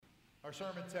Our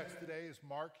sermon text today is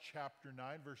Mark chapter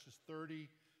 9, verses 30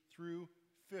 through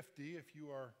 50. If you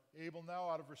are able now,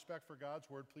 out of respect for God's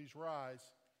word, please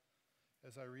rise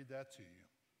as I read that to you.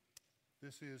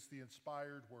 This is the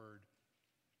inspired word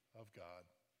of God.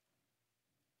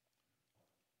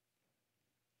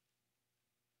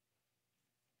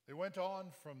 They went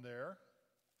on from there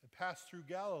and passed through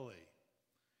Galilee.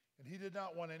 And he did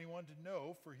not want anyone to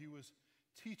know, for he was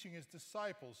teaching his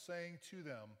disciples, saying to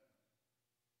them,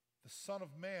 "The Son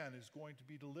of Man is going to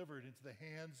be delivered into the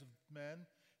hands of men,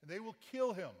 and they will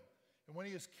kill him. And when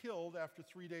he is killed, after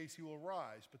 3 days he will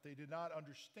rise." But they did not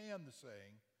understand the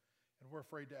saying, and were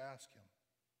afraid to ask him.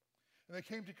 And they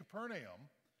came to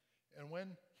Capernaum, and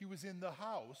when he was in the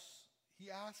house, he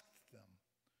asked them,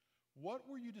 "What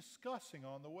were you discussing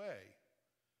on the way?"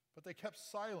 But they kept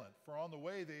silent, for on the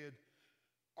way they had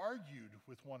argued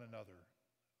with one another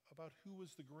about who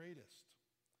was the greatest.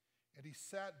 And he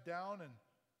sat down and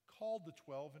called the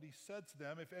 12, and he said to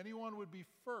them, "If anyone would be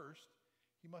first,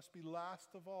 he must be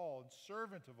last of all and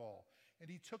servant of all." And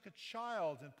he took a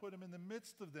child and put him in the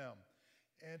midst of them.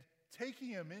 And taking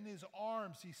him in his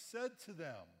arms, he said to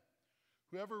them,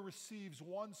 "Whoever receives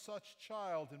one such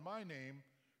child in my name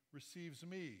receives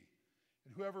me.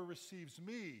 And whoever receives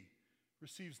me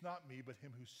receives not me, but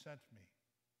him who sent me."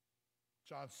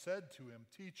 John said to him,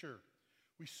 "Teacher,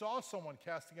 we saw someone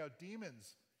casting out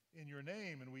demons in your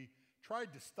name, and we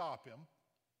tried to stop him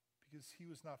because he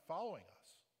was not following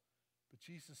us." But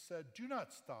Jesus said, "Do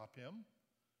not stop him,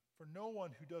 for no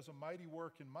one who does a mighty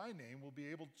work in my name will be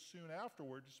able soon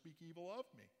afterward to speak evil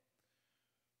of me.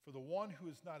 For the one who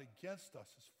is not against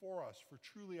us is for us. For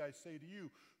truly I say to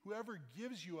you, whoever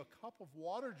gives you a cup of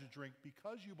water to drink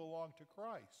because you belong to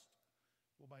Christ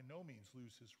will by no means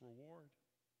lose his reward.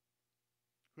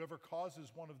 Whoever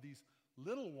causes one of these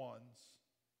little ones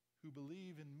who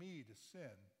believe in me to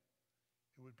sin,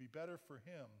 it would be better for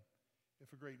him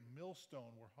if a great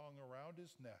millstone were hung around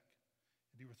his neck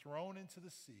and he were thrown into the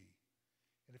sea.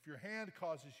 And if your hand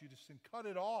causes you to sin, cut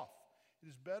it off. It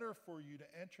is better for you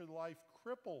to enter life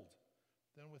crippled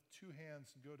than with two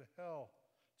hands and go to hell,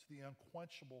 to the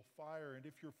unquenchable fire. And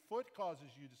if your foot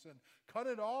causes you to sin, cut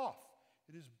it off.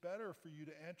 It is better for you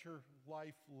to enter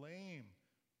life lame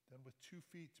than with 2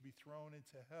 feet to be thrown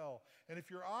into hell. And if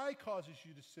your eye causes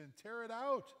you to sin, tear it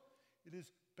out. It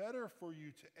is better for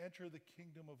you to enter the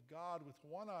kingdom of God with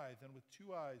one eye than with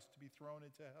 2 eyes to be thrown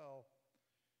into hell,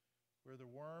 where the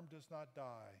worm does not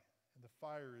die and the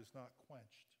fire is not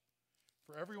quenched.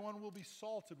 For everyone will be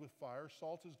salted with fire.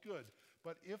 Salt is good.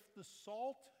 But if the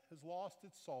salt has lost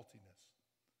its saltiness,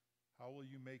 how will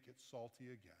you make it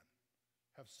salty again?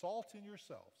 Have salt in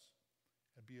yourselves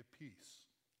and be at peace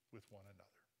with one another."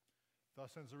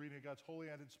 Thus ends the reading of God's holy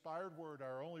and inspired word,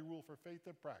 our only rule for faith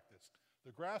and practice.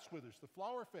 The grass withers, the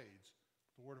flower fades,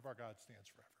 but the word of our God stands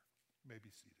forever. You may be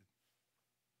seated.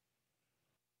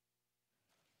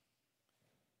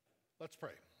 Let's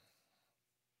pray.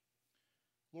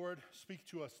 Lord, speak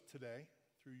to us today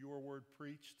through your word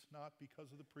preached, not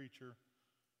because of the preacher,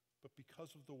 but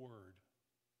because of the word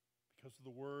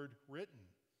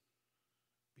written,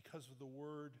 because of the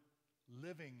word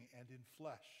living and in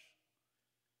flesh.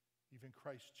 Even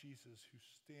Christ Jesus, who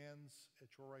stands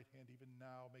at your right hand even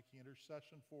now, making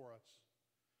intercession for us.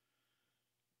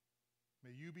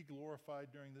 May you be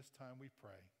glorified during this time, we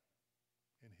pray.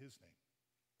 In his name,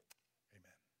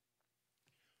 amen.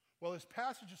 Well, this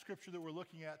passage of scripture that we're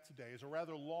looking at today is a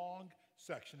rather long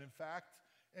section. In fact,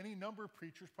 any number of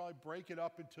preachers probably break it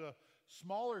up into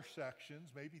smaller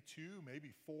sections, maybe 2,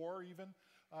 maybe 4 even,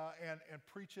 and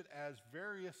preach it as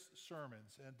various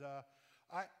sermons. And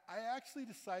I actually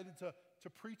decided to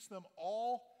preach them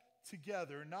all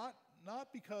together,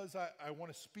 not because I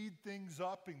want to speed things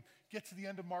up and get to the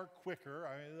end of Mark quicker.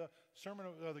 I mean,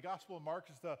 the Gospel of Mark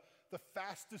is the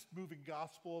fastest moving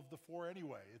gospel of the 4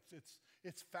 anyway.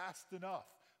 It's fast enough.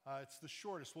 It's the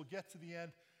shortest. We'll get to the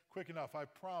end quick enough, I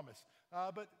promise.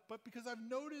 But because I've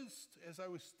noticed as I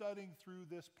was studying through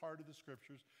this part of the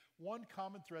scriptures, one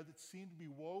common thread that seemed to be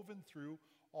woven through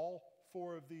all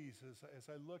 4 of these. As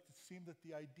I looked, it seemed that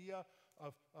the idea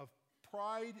of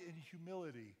pride and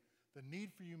humility, the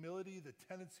need for humility, the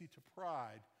tendency to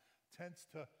pride, tends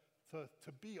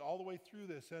to be all the way through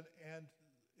this. And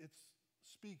it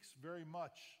speaks very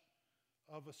much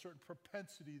of a certain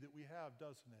propensity that we have,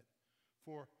 doesn't it?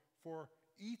 For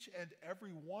each and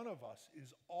every one of us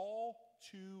is all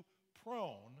too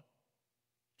prone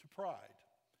to pride.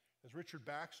 As Richard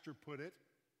Baxter put it,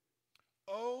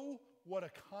 "Oh, what a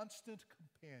constant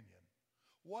companion.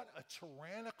 What a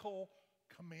tyrannical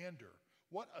commander.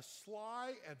 What a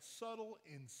sly and subtle,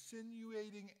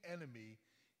 insinuating enemy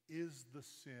is the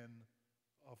sin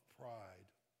of pride."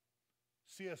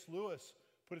 C.S. Lewis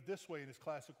put it this way in his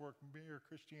classic work, Mere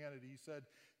Christianity. He said,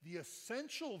 the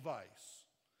essential vice,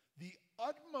 the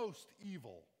utmost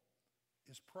evil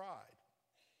is pride.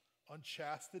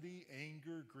 Unchastity,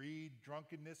 anger, greed,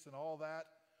 drunkenness, and all that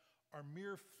are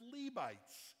mere flea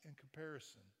bites in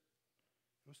comparison.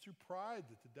 It was through pride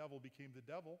that the devil became the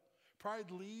devil.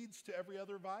 Pride leads to every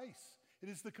other vice. It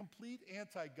is the complete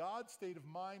anti-God state of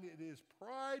mind. It is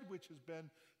pride which has been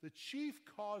the chief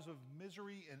cause of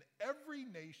misery in every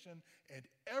nation and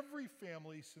every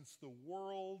family since the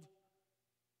world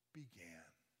began.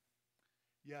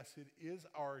 Yes, it is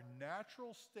our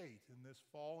natural state in this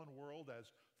fallen world as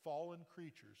fallen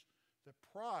creatures that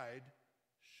pride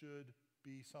should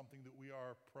be something that we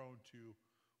are prone to.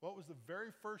 What was the very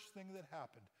first thing that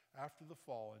happened after the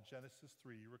fall in Genesis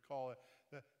 3? You recall it,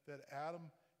 that Adam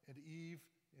and Eve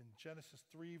in Genesis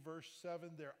 3 verse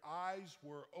 7, their eyes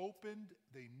were opened,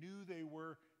 they knew they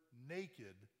were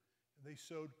naked, and they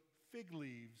sewed fig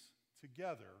leaves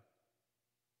together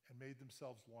and made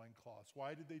themselves loincloths.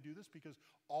 Why did they do this? Because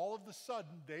all of a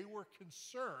sudden they were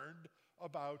concerned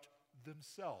about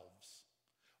themselves,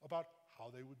 about how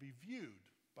they would be viewed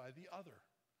by the other.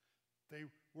 They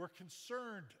were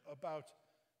concerned about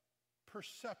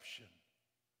perception.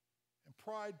 And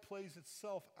pride plays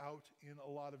itself out in a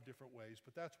lot of different ways,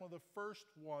 but that's one of the first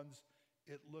ones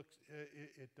it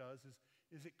does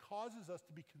is it causes us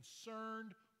to be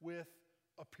concerned with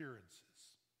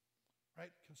appearances.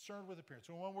 Right? Concerned with appearance.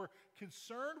 And when we're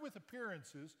concerned with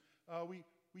appearances, we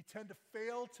tend to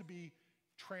fail to be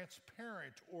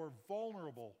transparent or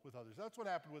vulnerable with others. That's what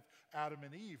happened with Adam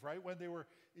and Eve, right? When they were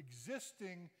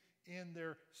existing in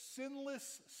their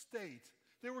sinless state,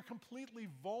 they were completely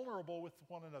vulnerable with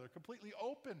one another, completely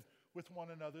open with one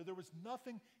another. There was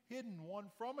nothing hidden one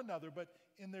from another, but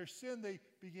in their sin, they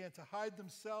began to hide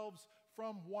themselves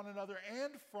from one another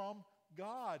and from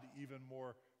God even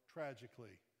more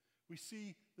tragically. We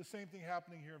see the same thing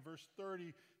happening here in verse 30.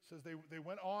 It says they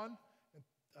went on and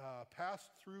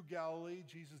passed through Galilee.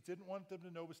 Jesus didn't want them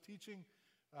to know,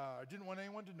 didn't want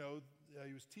anyone to know.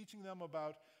 He was teaching them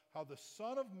about how the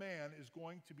Son of Man is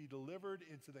going to be delivered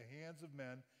into the hands of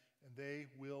men, and they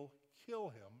will kill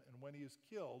him. And when he is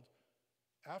killed,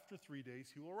 after 3 days,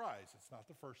 he will rise. It's not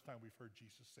the first time we've heard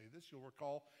Jesus say this. You'll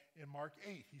recall in Mark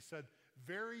 8, he said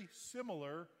very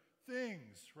similar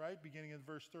things, right? Beginning in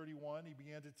verse 31, he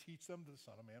began to teach them the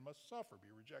Son of Man must suffer,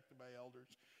 be rejected by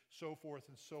elders, so forth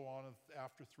and so on, and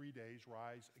after 3 days,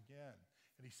 rise again.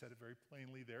 And he said it very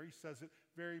plainly there. He says it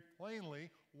very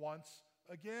plainly once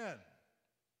again.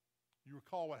 You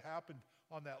recall what happened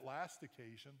on that last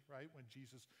occasion, right? When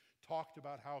Jesus talked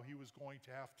about how he was going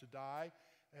to have to die.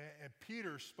 And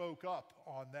Peter spoke up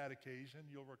on that occasion.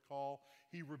 You'll recall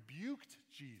he rebuked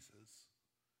Jesus.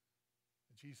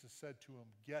 And Jesus said to him,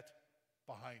 "Get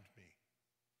behind me,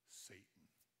 Satan."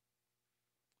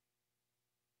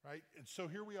 Right? And so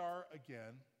here we are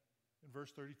again in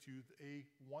verse 32. They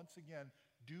once again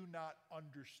do not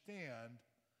understand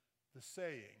the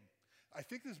saying. I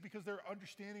think this is because their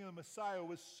understanding of the Messiah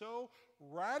was so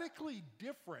radically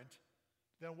different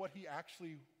than what he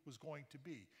actually was going to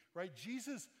be. Right?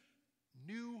 Jesus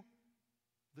knew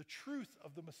the truth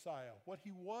of the Messiah, what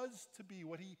he was to be,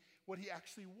 what he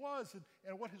actually was,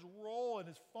 and what his role and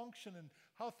his function and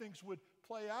how things would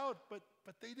play out, but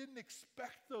they didn't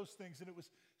expect those things, and it was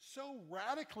so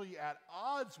radically at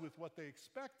odds with what they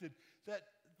expected that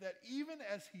even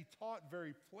as he taught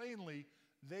very plainly,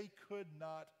 they could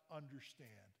not understand.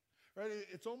 Right?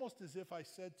 It's almost as if I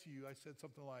said to you, I said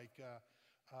something like,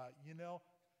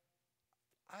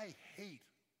 I hate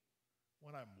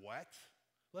when I'm wet.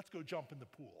 Let's go jump in the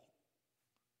pool.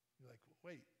 You're like,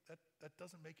 wait, that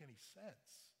doesn't make any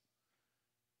sense.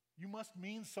 You must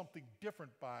mean something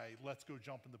different by let's go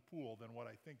jump in the pool than what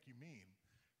I think you mean,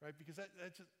 right? Because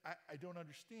I don't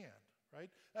understand, right?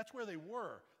 That's where they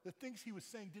were. The things he was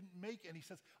saying didn't make any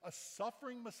sense. A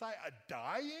suffering Messiah, a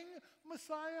dying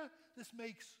Messiah? This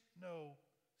makes no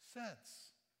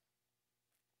sense.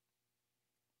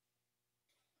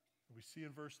 We see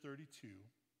in verse 32,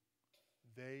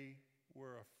 they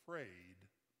were afraid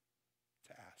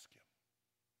to ask him.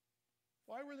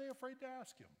 Why were they afraid to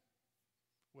ask him?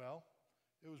 Well,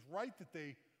 it was right that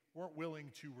they weren't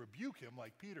willing to rebuke him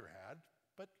like Peter had,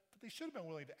 but they should have been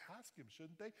willing to ask him,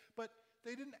 shouldn't they? But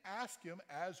they didn't ask him,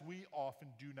 as we often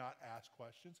do not ask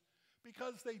questions,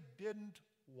 because they didn't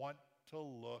want to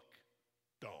look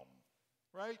dumb,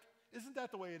 right? Isn't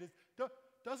that the way it is?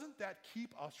 Doesn't that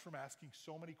keep us from asking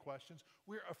so many questions?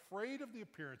 We're afraid of the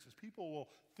appearances. People will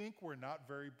think we're not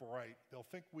very bright. They'll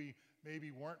think we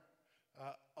maybe weren't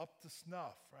up to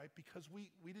snuff, right? Because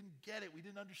we didn't get it, we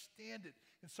didn't understand it.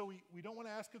 And so we don't want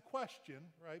to ask a question,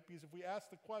 right? Because if we ask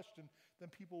the question, then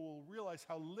people will realize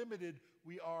how limited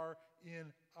we are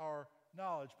in our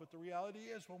knowledge. But the reality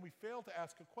is, when we fail to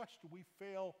ask a question, we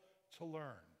fail to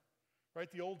learn,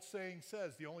 right? The old saying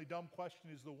says, the only dumb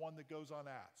question is the one that goes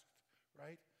unasked,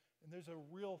 right? And there's a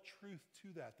real truth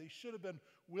to that. They should have been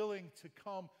willing to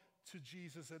come to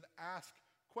Jesus and ask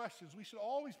questions. We should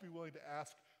always be willing to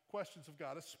ask questions of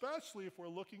God, especially if we're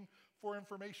looking for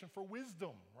information, for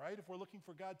wisdom, right? If we're looking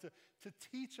for God to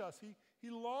teach us, he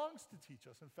longs to teach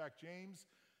us. In fact, James,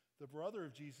 the brother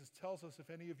of Jesus, tells us, if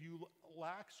any of you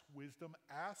lacks wisdom,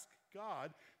 ask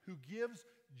God, who gives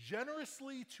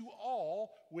generously to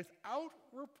all without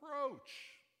reproach,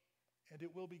 and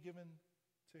it will be given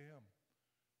to him.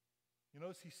 You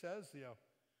notice he says,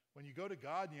 when you go to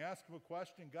God and you ask him a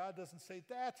question, God doesn't say,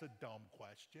 that's a dumb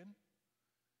question.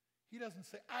 He doesn't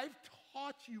say, I've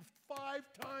taught you 5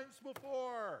 times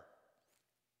before.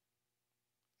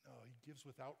 No, he gives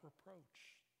without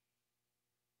reproach,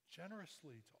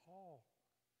 generously to all.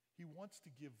 He wants to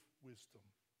give wisdom.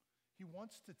 He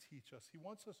wants to teach us. He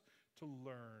wants us to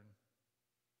learn.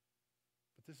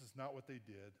 But this is not what they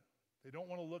did. They don't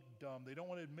want to look dumb. They don't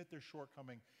want to admit their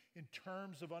shortcoming in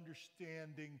terms of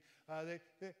understanding.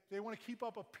 They want to keep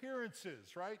up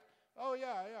appearances, right? Oh,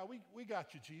 yeah, we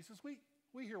got you, Jesus. We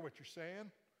hear what you're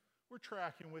saying. We're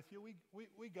tracking with you.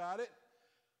 We got it.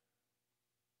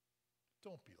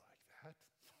 Don't be like that.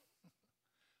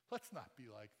 Let's not be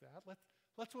like that.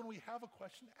 Let's, when we have a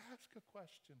question, ask a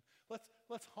question.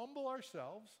 Let's humble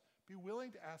ourselves, be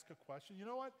willing to ask a question. You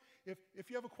know what? If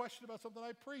you have a question about something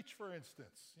I preach, for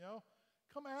instance,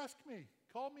 come ask me.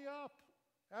 Call me up.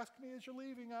 Ask me as you're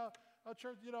leaving out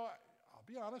church. I'll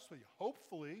be honest with you.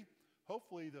 Hopefully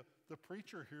the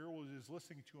preacher here is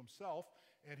listening to himself,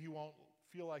 and he won't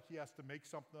feel like he has to make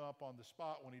something up on the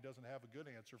spot when he doesn't have a good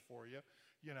answer for you,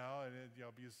 because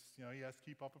he has to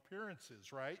keep up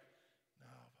appearances, right?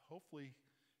 No, hopefully,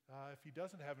 if he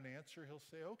doesn't have an answer, he'll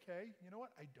say, okay, you know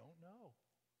what? I don't know.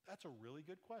 That's a really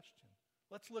good question.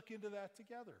 Let's look into that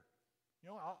together.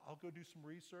 I'll go do some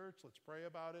research. Let's pray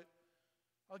about it.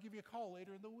 I'll give you a call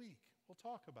later in the week. We'll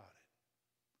talk about it.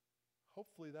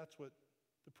 Hopefully that's what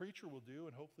the preacher will do,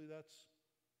 and hopefully that's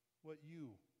what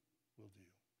you will do.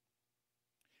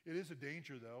 It is a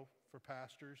danger, though, for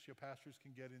pastors. Pastors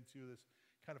can get into this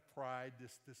kind of pride,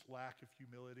 this lack of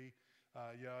humility.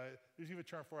 There's even a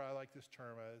term for it. I like this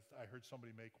term. I heard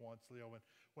somebody make once.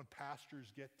 When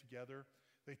pastors get together,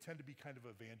 they tend to be kind of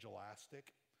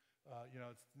evangelistic.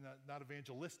 It's not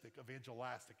evangelistic,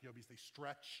 evangelastic, because they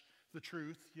stretch the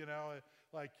truth,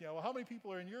 well, how many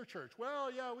people are in your church? Well,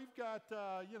 yeah, we've got,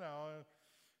 and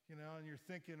you're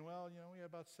thinking, well, we have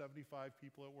about 75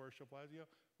 people at worship. Well,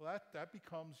 that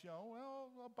becomes,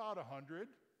 about 100,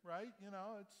 right?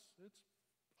 It's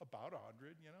about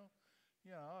 100,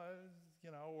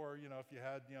 or, if you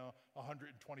had,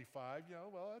 125,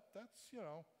 well, that's,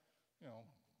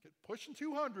 pushing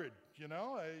 200,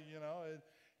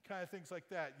 kind of things like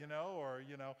that, or,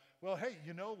 well, hey,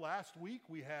 last week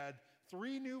we had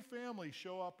 3 new families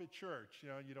show up at church.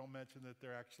 You don't mention that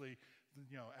they're actually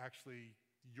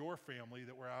your family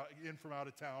that were from out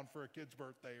of town for a kid's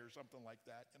birthday or something like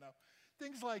that,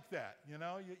 Things like that,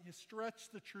 You stretch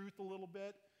the truth a little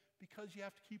bit because you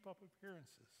have to keep up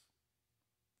appearances.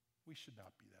 We should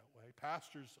not be that way.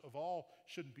 Pastors of all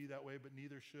shouldn't be that way, but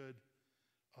neither should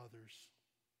others.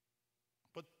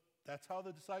 But that's how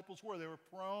the disciples were. They were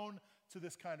prone to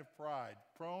this kind of pride,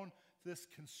 prone to this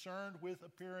concern with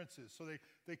appearances. So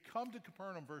they come to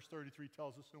Capernaum, verse 33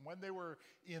 tells us, and when they were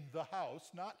in the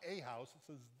house, not a house, it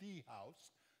says the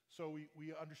house. So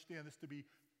we understand this to be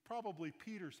probably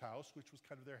Peter's house, which was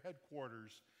kind of their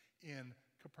headquarters in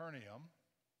Capernaum.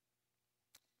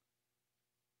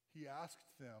 He asked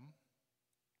them,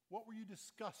 what were you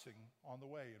discussing on the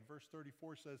way? And verse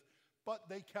 34 says, but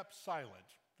they kept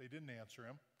silent. They didn't answer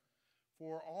him.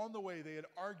 For on the way they had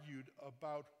argued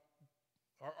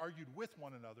with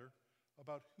one another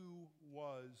about who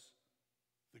was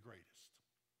the greatest.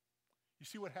 You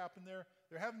see what happened there?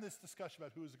 They're having this discussion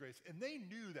about who was the greatest, and they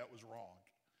knew that was wrong.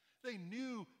 They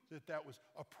knew that was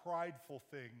a prideful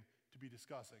thing to be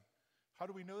discussing. How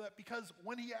do we know that? Because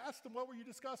when he asked them, what were you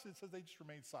discussing? It says they just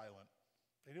remained silent.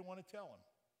 They didn't want to tell him.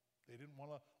 They didn't want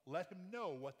to let him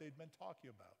know what they'd been talking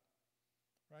about,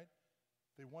 right?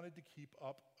 They wanted to keep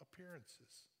up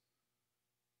appearances.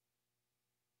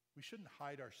 We shouldn't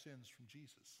hide our sins from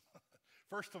Jesus.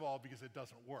 First of all, because it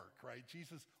doesn't work, right?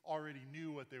 Jesus already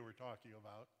knew what they were talking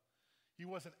about. He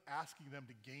wasn't asking them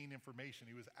to gain information.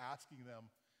 He was asking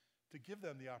them to give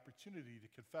them the opportunity to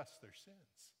confess their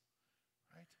sins,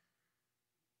 right?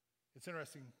 It's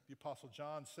interesting, the Apostle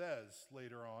John says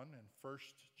later on in 1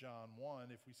 John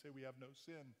 1, if we say we have no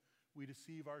sin, we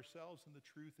deceive ourselves and the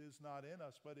truth is not in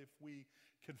us. But if we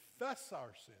confess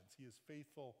our sins, he is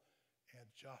faithful and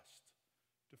just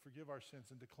to forgive our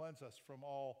sins and to cleanse us from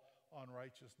all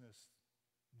unrighteousness.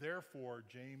 Therefore,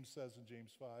 James says in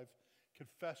James 5,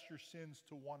 confess your sins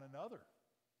to one another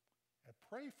and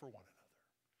pray for one another.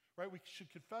 Right? We should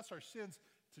confess our sins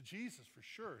to Jesus for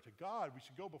sure, to God. We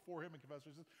should go before him and confess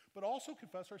our sins, but also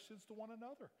confess our sins to one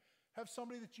another. Have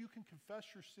somebody that you can confess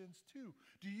your sins to.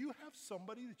 Do you have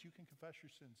somebody that you can confess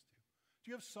your sins to?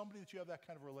 Do you have somebody that you have that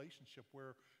kind of relationship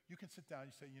where you can sit down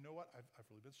and you say, you know what, I've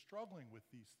really been struggling with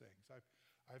these things.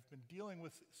 I've been dealing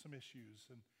with some issues,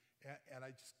 and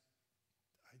I just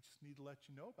need to let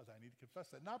you know about that. I need to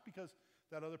confess that. Not because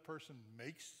that other person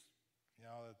makes,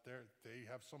 that they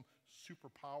have some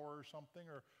superpower or something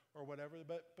or whatever,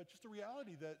 but just the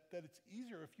reality that it's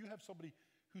easier if you have somebody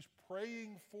who's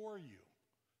praying for you,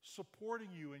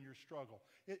 supporting you in your struggle.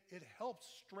 It helps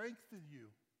strengthen you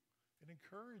and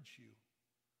encourage you.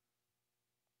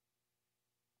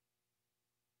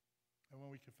 And when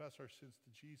we confess our sins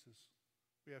to Jesus,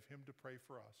 we have him to pray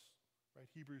for us. Right?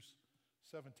 Hebrews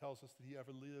 7 tells us that he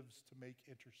ever lives to make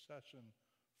intercession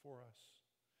for us.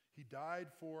 He died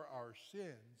for our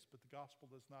sins, but the gospel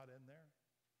does not end there.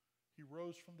 He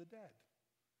rose from the dead.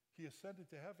 He ascended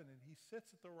to heaven, and he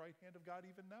sits at the right hand of God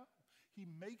even now. He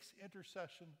makes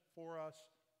intercession for us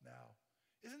now.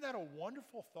 Isn't that a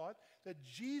wonderful thought? That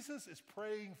Jesus is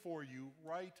praying for you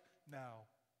right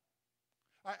now.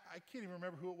 I can't even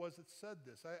remember who it was that said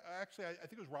this. I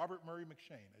think it was Robert Murray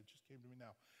McShane. It just came to me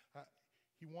now.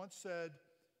 He once said,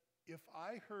 if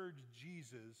I heard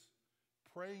Jesus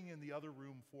praying in the other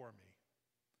room for me,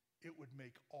 it would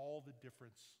make all the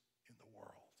difference in the world.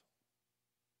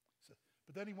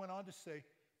 But then he went on to say,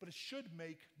 but it should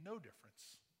make no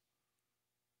difference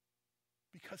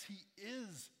because he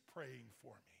is praying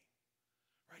for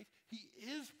me, right? He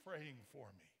is praying for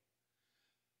me.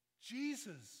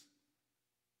 Jesus,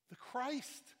 the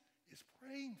Christ, is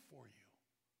praying for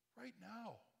you right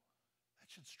now. That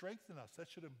should strengthen us. That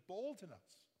should embolden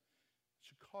us. It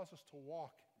should cause us to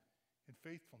walk in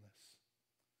faithfulness,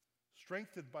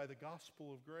 strengthened by the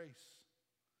gospel of grace,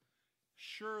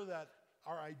 sure that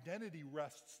our identity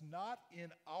rests not in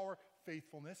our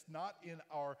faithfulness, not in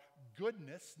our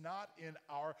goodness, not in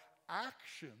our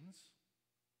actions,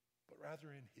 but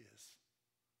rather in his,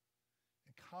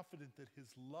 and confident that his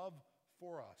love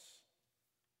for us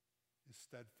is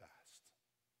steadfast.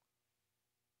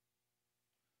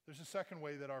 There's a second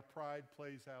way that our pride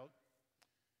plays out,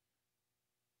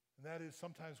 and that is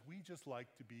sometimes we just like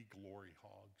to be glory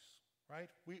hogs, right?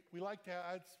 We like to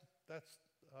have, that's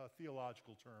a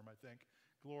theological term, I think,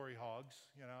 glory hogs.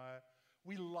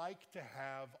 We like to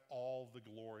have all the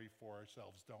glory for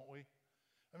ourselves, don't we?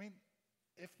 I mean,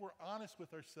 if we're honest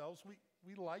with ourselves,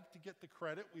 we like to get the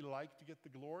credit, we like to get the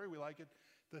glory, we like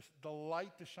the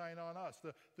light to shine on us.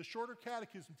 The Shorter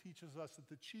Catechism teaches us that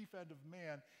the chief end of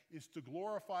man is to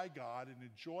glorify God and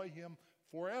enjoy him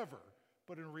forever.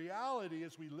 But in reality,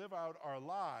 as we live out our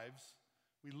lives,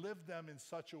 we live them in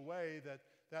such a way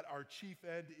that our chief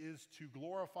end is to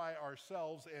glorify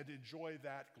ourselves and enjoy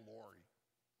that glory,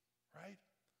 right?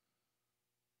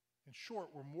 In short,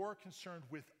 we're more concerned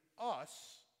with us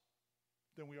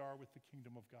than we are with the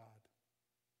kingdom of God.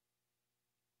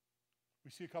 We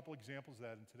see a couple examples of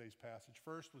that in today's passage.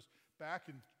 First was back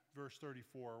in verse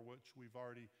 34, which we've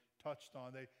already touched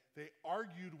on. They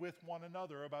argued with one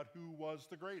another about who was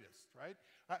the greatest, right?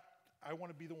 I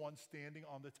want to be the one standing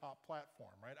on the top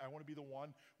platform, right? I want to be the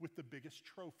one with the biggest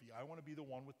trophy. I want to be the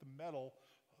one with the medal,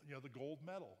 the gold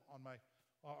medal on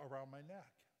around my neck.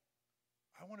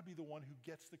 I want to be the one who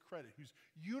gets the credit, who's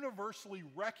universally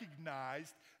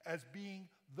recognized as being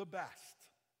the best.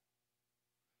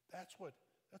 That's what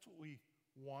we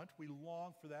want. We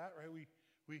long for that, right?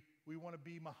 We want to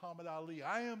be Muhammad Ali.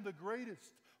 I am the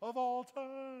greatest of all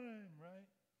time, right?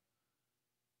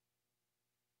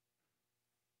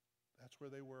 That's where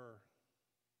they were.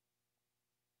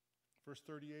 Verse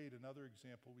 38, another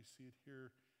example, we see it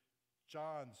here.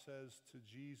 John says to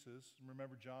Jesus,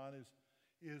 remember John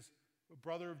is a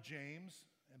brother of James,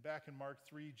 and back in Mark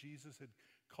 3, Jesus had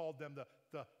called them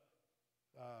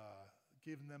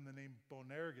given them the name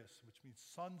Boanerges, which means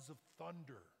sons of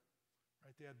thunder.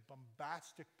 Right? They had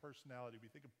bombastic personality. We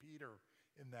think of Peter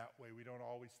in that way. We don't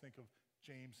always think of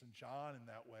James and John in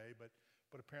that way, but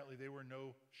apparently they were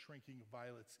no shrinking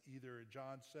violets either. And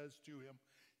John says to him,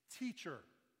 teacher,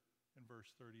 in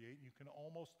verse 38. You can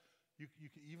almost, you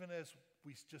can, even as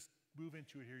we just move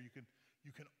into it here, you can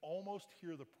you can almost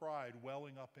hear the pride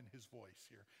welling up in his voice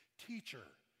here. Teacher,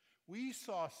 we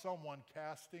saw someone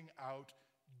casting out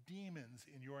demons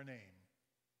in your name,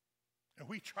 and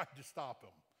we tried to stop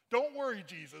him. Don't worry,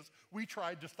 Jesus, we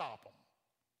tried to stop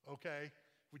him, okay?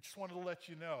 We just wanted to let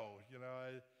you know,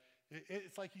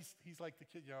 it's like he's like the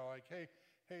kid, like, hey,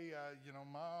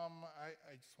 Mom,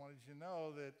 I just wanted you to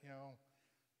know that,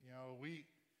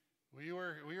 we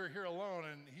were here alone,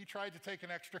 and he tried to take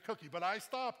an extra cookie, but I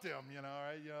stopped him,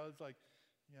 right? It's like,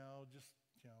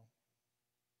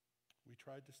 we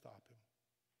tried to stop him.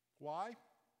 Why?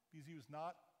 Because he was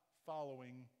not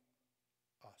following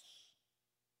us.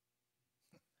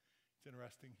 It's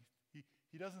interesting.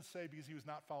 He doesn't say because he was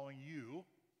not following you.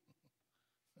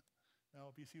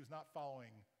 No, because he was not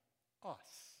following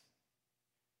us.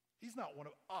 He's not one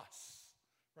of us,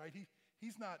 right?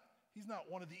 He's not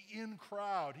one of the in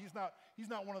crowd. He's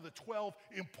not one of the 12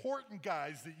 important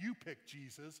guys that you picked,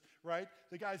 Jesus, right?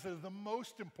 The guys that are the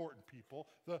most important people,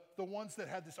 the ones that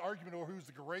had this argument over who's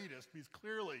the greatest, because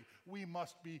clearly we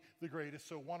must be the greatest,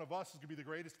 so one of us is going to be the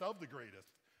greatest of the greatest,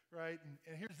 right?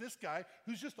 And here's this guy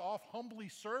who's just off humbly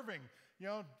serving,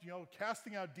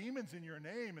 casting out demons in your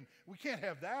name, and we can't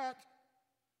have that.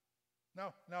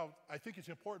 Now, I think it's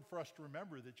important for us to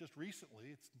remember that just recently,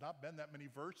 it's not been that many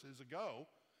verses ago,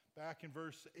 back in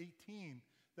verse 18,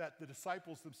 that the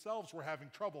disciples themselves were having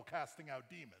trouble casting out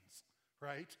demons,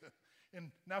 right?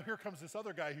 And now here comes this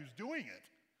other guy who's doing it,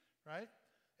 right?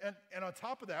 And on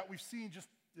top of that, we've seen just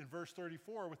in verse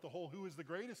 34 with the whole who is the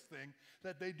greatest thing,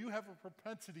 that they do have a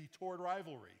propensity toward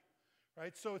rivalry,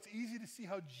 right? So it's easy to see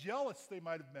how jealous they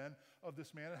might have been of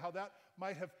this man and how that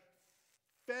might have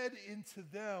fed into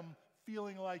them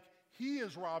feeling like he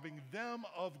is robbing them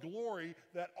of glory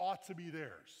that ought to be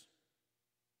theirs.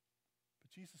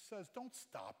 But Jesus says, don't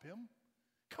stop him.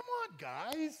 Come on,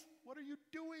 guys. What are you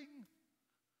doing?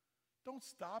 Don't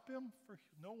stop him, for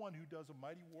no one who does a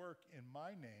mighty work in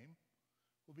my name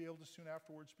will be able to soon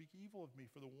afterwards speak evil of me,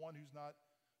 for the one who's not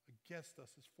against us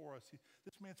is for us.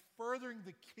 This man's furthering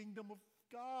the kingdom of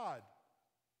God.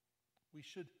 We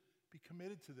should be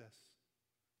committed to this.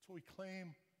 That's what we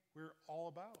claim we're all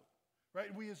about. Right?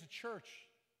 And we as a church,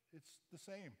 it's the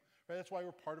same. Right? That's why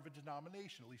we're part of a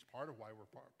denomination, at least part of why we're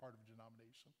part of a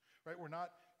denomination. Right? We're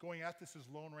not going at this as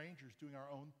lone rangers doing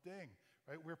our own thing.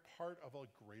 Right? We're part of a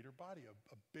greater body,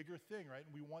 a bigger thing, right?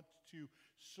 And we want to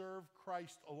serve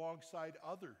Christ alongside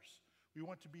others. We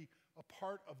want to be a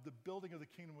part of the building of the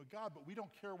kingdom of God, but we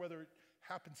don't care whether it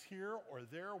happens here or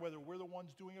there, whether we're the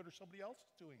ones doing it or somebody else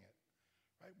is doing it.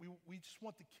 Right? We just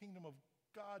want the kingdom of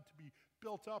God to be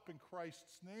built up in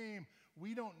Christ's name.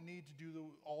 We don't need to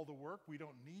do all the work. We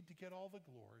don't need to get all the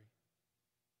glory.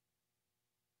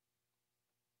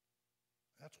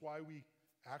 That's why we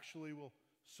actually will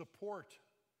support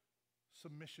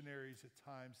some missionaries at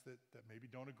times that maybe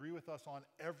don't agree with us on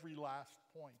every last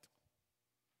point.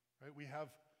 Right? We have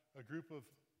a group of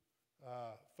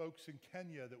folks in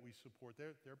Kenya that we support.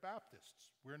 They're Baptists.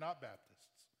 We're not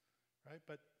Baptists. Right?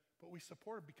 But we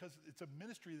support it because it's a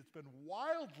ministry that's been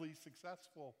wildly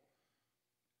successful.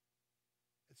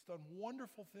 It's done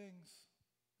wonderful things.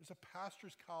 There's a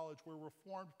pastor's college where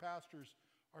Reformed pastors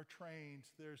are trained.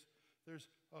 There's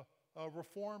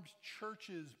Reformed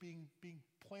churches being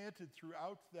planted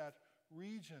throughout that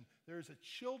region. There's a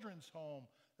children's home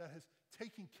that has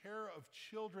taken care of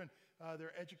children,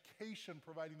 their education,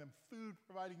 providing them food,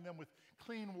 providing them with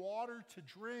clean water to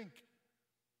drink.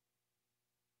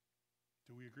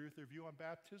 Do we agree with their view on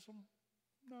baptism?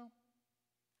 No.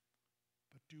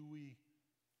 But do we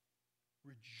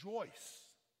rejoice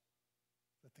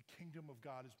that the kingdom of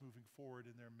God is moving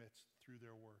forward in their midst through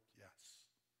their work?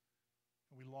 Yes.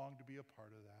 And we long to be a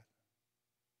part of that.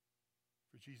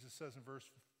 For Jesus says in verse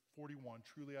 41,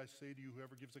 truly I say to you,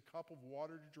 whoever gives a cup of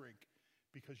water to drink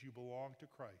because you belong to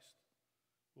Christ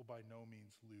will by no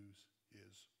means lose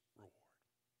his reward.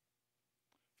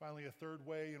 Finally, a third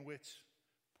way in which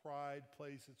pride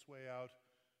plays its way out,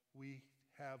 we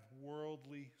have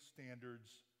worldly standards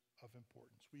of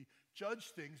importance. We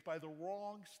judge things by the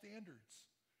wrong standards,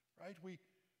 right? We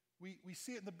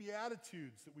see it in the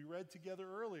Beatitudes that we read together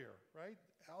earlier, right?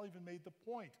 Al even made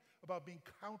the point about being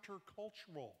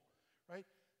countercultural, right?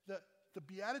 The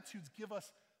Beatitudes give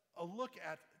us a look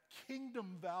at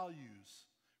kingdom values,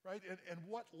 right? And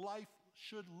what life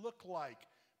should look like,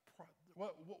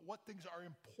 what things are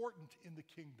important in the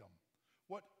kingdom,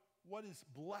 what is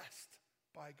blessed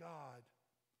by God.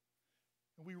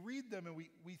 And we read them and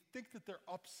we think that they're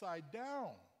upside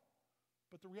down.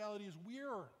 But the reality is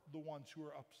we're the ones who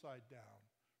are upside down,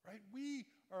 right? We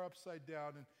are upside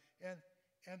down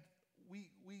and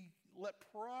we let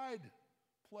pride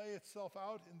play itself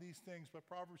out in these things, but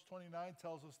Proverbs 29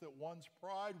 tells us that one's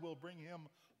pride will bring him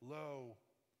low,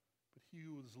 but he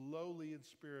who is lowly in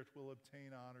spirit will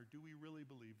obtain honor. Do we really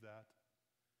believe that?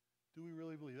 Do we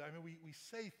really believe that? I mean, we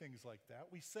say things like that.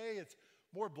 We say it's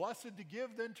more blessed to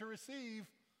give than to receive.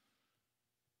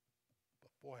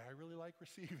 But boy, I really like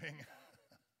receiving.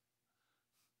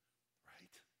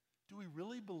 Right? Do we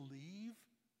really believe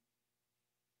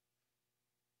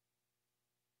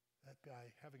that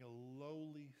by having a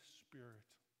lowly spirit,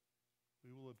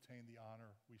 we will obtain the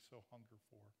honor we so hunger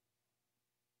for?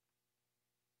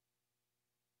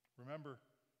 Remember,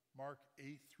 Mark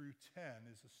 8 through 10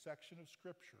 is a section of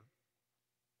Scripture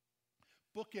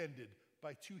bookended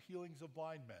by 2 healings of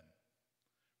blind men,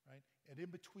 right? And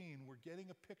in between, we're getting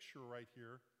a picture right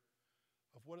here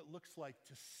of what it looks like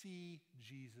to see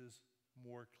Jesus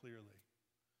more clearly,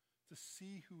 to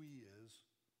see who he is,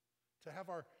 to have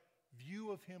our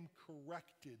view of him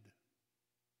corrected.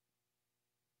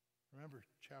 Remember,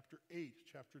 chapter 8,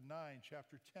 chapter 9,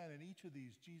 chapter 10, in each of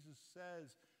these, Jesus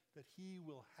says that he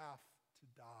will have to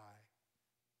die.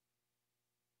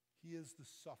 He is the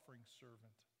suffering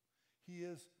servant. He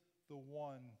is the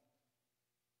one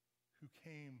who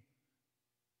came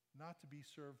not to be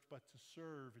served, but to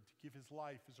serve and to give his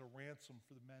life as a ransom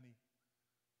for the many.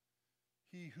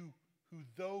 He who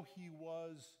though he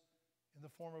was in the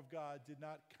form of God, did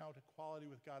not count equality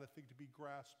with God a thing to be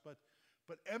grasped, but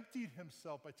emptied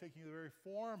himself by taking the very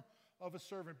form of a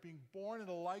servant, being born in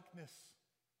the likeness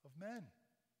of men.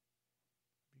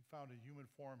 Being found in human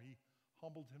form, he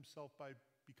humbled himself by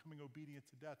becoming obedient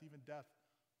to death, even death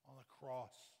on the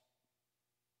cross.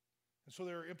 And so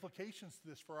there are implications to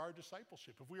this for our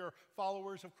discipleship. If we are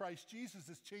followers of Christ Jesus,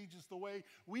 this changes the way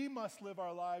we must live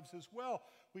our lives as well.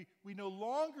 We no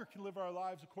longer can live our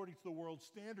lives according to the world's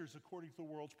standards, according to the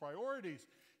world's priorities.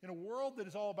 In a world that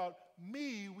is all about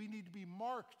me, we need to be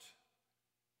marked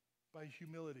by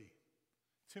humility.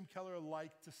 Tim Keller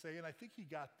liked to say, and I think he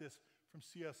got this from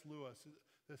C.S. Lewis,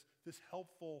 this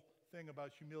helpful thing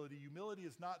about humility. Humility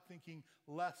is not thinking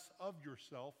less of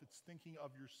yourself, it's thinking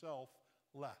of yourself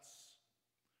less.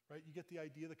 Right? You get the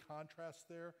idea, the contrast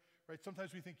there? Right?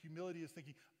 Sometimes we think humility is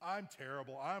thinking, I'm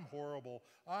terrible, I'm horrible,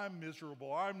 I'm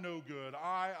miserable, I'm no good,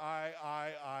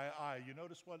 I. You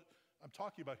notice what I'm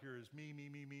talking about here is me,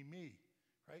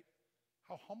 right?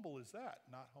 How humble is that?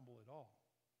 Not humble at all.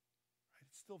 Right?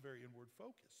 It's still very inward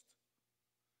focused.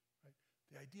 Right?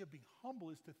 The idea of being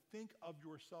humble is to think of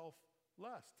yourself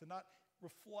less, to not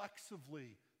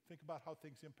reflexively think about how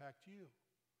things impact you.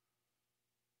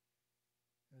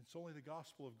 And it's only the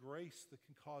gospel of grace that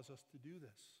can cause us to do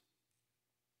this.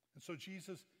 And so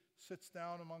Jesus sits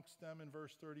down amongst them in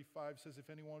verse 35, says, if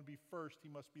anyone would be first, he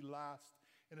must be last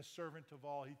and a servant of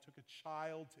all. He took a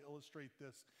child to illustrate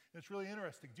this. And it's really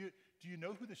interesting. Do you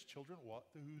know who this child was?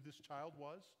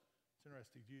 It's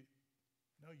interesting.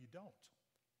 No, you don't.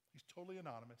 He's totally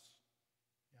anonymous.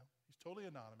 Yeah, he's totally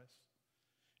anonymous.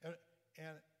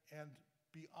 And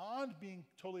beyond being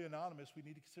totally anonymous, we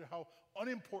need to consider how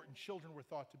unimportant children were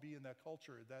thought to be in that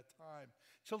culture at that time.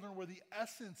 Children were the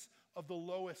essence of the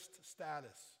lowest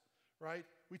status, right?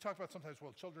 We talk about sometimes,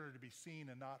 well, children are to be seen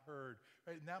and not heard,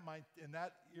 right? In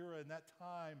that era, in that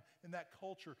time, in that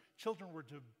culture, children were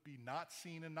to be not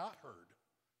seen and not heard,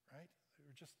 right? They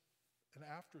were just an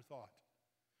afterthought.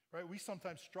 Right? We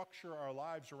sometimes structure our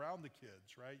lives around the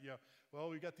kids, right? Well,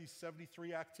 we've got these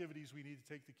 73 activities we need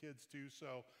to take the kids to,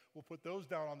 so we'll put those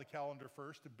down on the calendar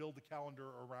first and build the calendar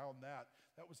around that.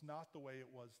 That was not the way it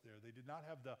was there. They did not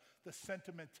have the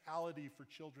sentimentality for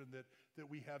children that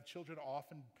we have. Children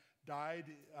often died.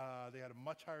 They had a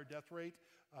much higher death rate.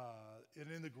 And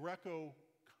in the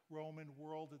Greco-Roman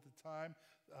world at the time,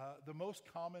 the most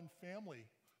common family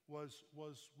was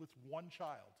with one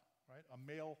child, right? A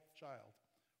male child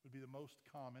would be the most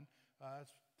common.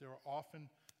 There were often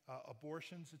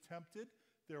abortions attempted.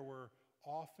 There were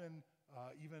often,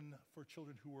 even for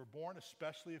children who were born,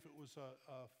 especially if it was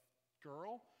a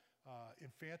girl,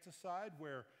 infanticide,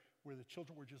 where the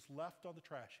children were just left on the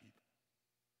trash heap,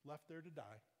 left there to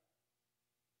die.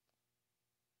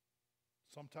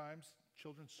 Sometimes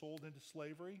children sold into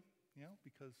slavery,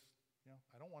 because,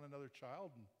 I don't want another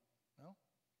child, and,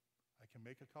 I can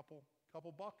make a couple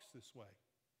bucks this way.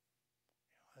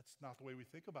 That's not the way we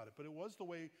think about it, but it was the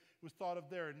way it was thought of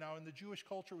there. Now, in the Jewish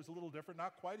culture, it was a little different,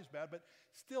 not quite as bad, but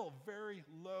still very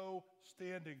low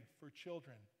standing for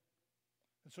children.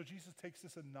 And so Jesus takes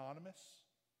this anonymous,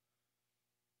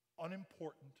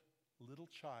 unimportant little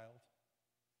child,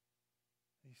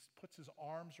 and he puts his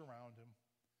arms around him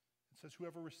and says,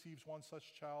 whoever receives one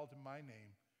such child in my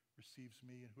name receives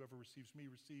me, and whoever receives me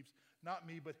receives not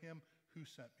me, but him who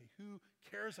sent me? Who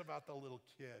cares about the little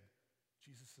kid?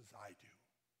 Jesus says, I do.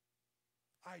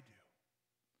 I do.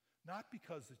 Not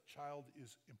because the child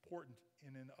is important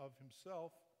in and of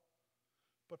himself,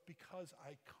 but because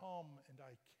I come and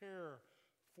I care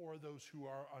for those who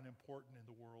are unimportant in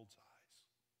the world's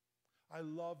eyes. I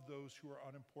love those who are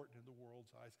unimportant in the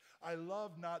world's eyes. I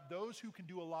love not those who can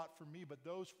do a lot for me, but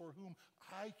those for whom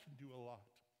I can do a lot.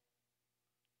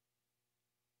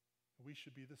 We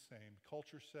should be the same.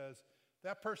 Culture says,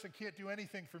 that person can't do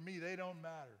anything for me. They don't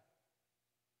matter.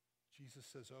 Jesus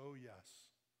says, oh yes,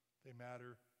 they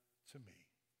matter to me.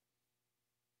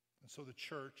 And so the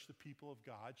church, the people of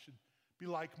God, should be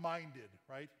like-minded,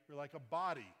 right? We're like a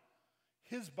body,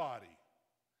 his body.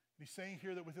 And he's saying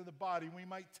here that within the body, we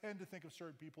might tend to think of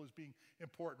certain people as being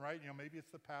important, right? Maybe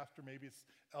it's the pastor, maybe it's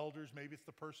elders, maybe it's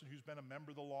the person who's been a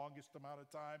member the longest amount of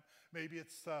time, maybe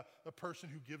it's the person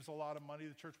who gives a lot of money to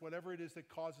the church, whatever it is that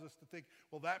causes us to think,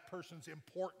 well, that person's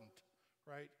important,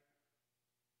 right?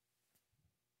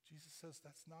 Jesus says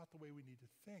that's not the way we need to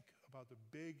think about the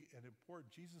big and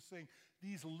important. Jesus is saying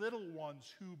these little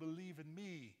ones who believe in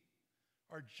me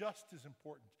are just as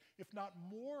important, if not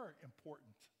more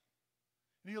important.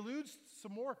 And he alludes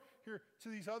some more here to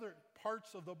these other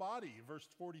parts of the body, verse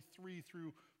 43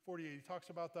 through 48. He talks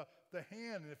about the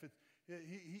hand, and if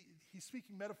he's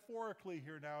speaking metaphorically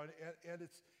here now, and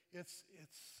it's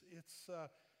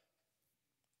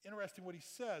interesting what he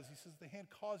says. He says the hand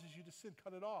causes you to sin,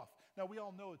 cut it off. Now we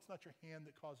all know it's not your hand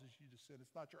that causes you to sin.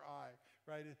 It's not your eye,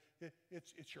 right?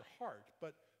 It's your heart.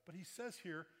 But he says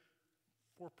here,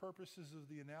 for purposes of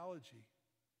the analogy,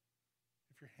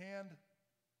 if your hand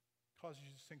causes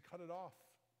you to sin, cut it off.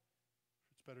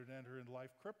 It's better to enter into life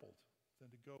crippled than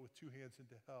to go with two hands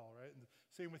into hell, right? And the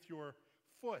same with your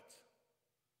foot,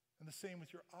 and the same with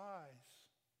your eyes,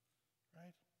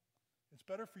 right? It's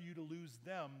better for you to lose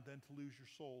them than to lose your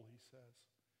soul, he says.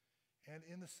 And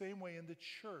in the same way in the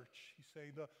church, he's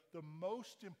saying the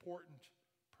most important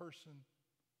person,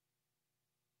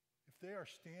 if they are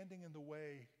standing in the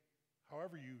way,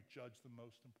 however you judge the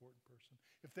most important person,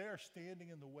 if they are standing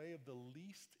in the way of the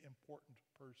least important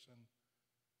person,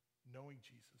 knowing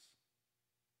Jesus,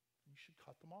 you should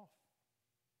cut them off.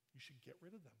 You should get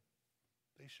rid of them.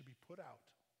 They should be put out.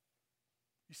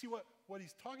 You see what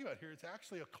he's talking about here? It's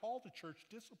actually a call to church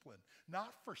discipline,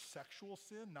 not for sexual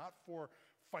sin, not for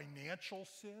financial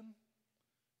sin,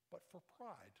 but for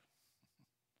pride.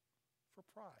 For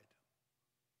pride.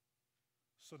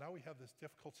 So now we have this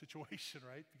difficult situation,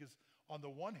 right? Because on the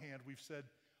one hand, we've said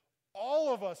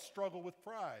all of us struggle with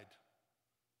pride.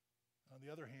 On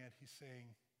the other hand, he's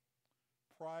saying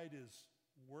pride is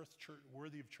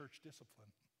worthy of church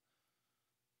discipline,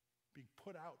 being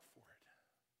put out for it.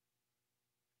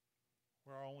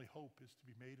 Where our only hope is to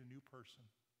be made a new person,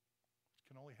 which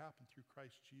can only happen through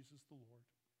Christ Jesus the Lord,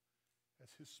 as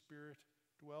his Spirit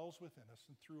dwells within us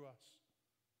and through us.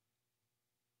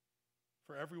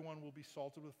 For everyone will be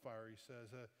salted with fire, he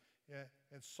says,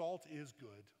 and salt is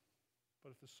good, but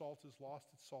if the salt has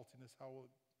lost its saltiness, how will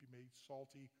it be made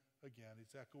salty again?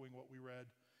 It's echoing what we read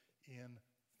in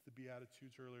the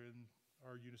Beatitudes earlier in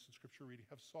our unison scripture reading.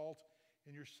 Have salt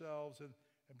in yourselves and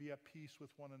be at peace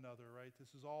with one another, right?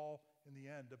 This is all, in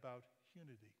the end, about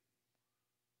unity,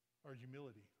 or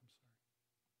humility, I'm sorry.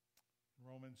 In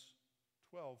Romans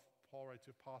 12, Paul writes,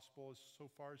 if possible, as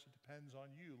so far as it depends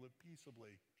on you, live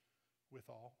peaceably with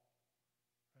all,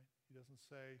 right? He doesn't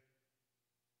say,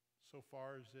 so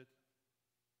far as it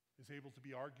is able to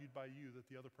be argued by you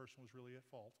that the other person was really at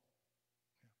fault.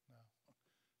 Yeah, no.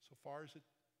 So far as it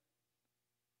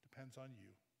depends on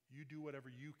you. You do whatever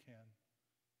you can.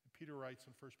 Peter writes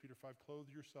in 1 Peter 5, clothe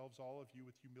yourselves, all of you,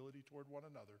 with humility toward one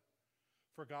another.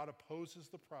 For God opposes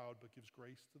the proud, but gives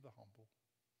grace to the humble.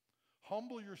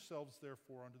 Humble yourselves,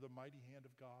 therefore, under the mighty hand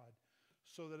of God,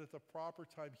 so that at the proper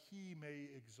time he may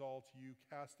exalt you,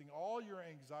 casting all your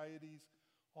anxieties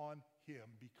on him,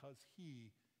 because he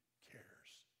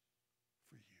cares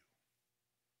for you.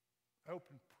 I hope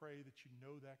and pray that you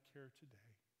know that care today,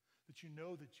 that you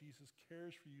know that Jesus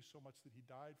cares for you so much that he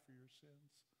died for your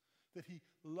sins, that he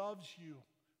loves you,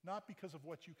 not because of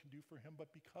what you can do for him, but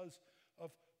because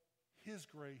of his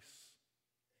grace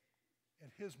and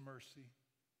his mercy.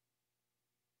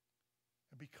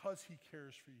 And because he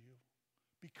cares for you,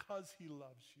 because he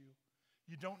loves you,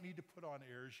 you don't need to put on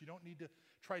airs. You don't need to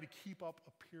try to keep up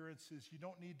appearances. You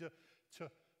don't need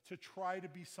to try to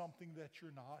be something that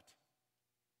you're not.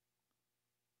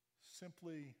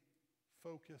 Simply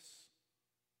focus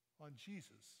on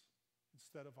Jesus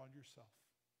instead of on yourself.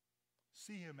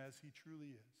 See him as he truly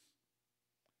is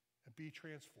and be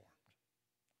transformed.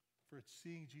 For it's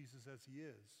seeing Jesus as he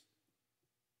is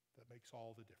that makes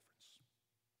all the difference.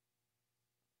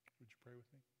 Would you pray with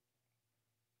me?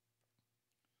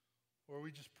 Lord,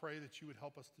 we just pray that you would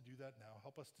help us to do that now.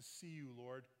 Help us to see you,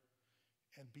 Lord,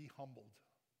 and be humbled.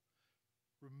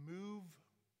 Remove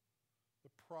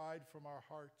the pride from our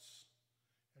hearts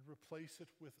and replace it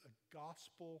with a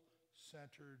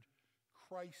gospel-centered,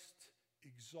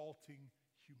 Christ-exalting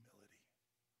humility.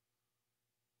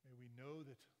 May we know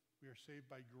that we are saved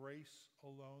by grace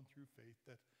alone through faith,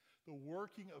 that the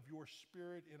working of your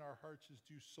Spirit in our hearts is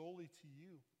due solely to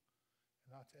you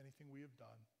and not to anything we have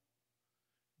done.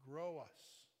 Grow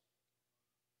us.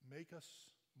 Make us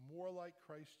more like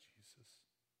Christ Jesus.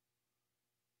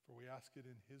 For we ask it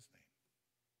in his name.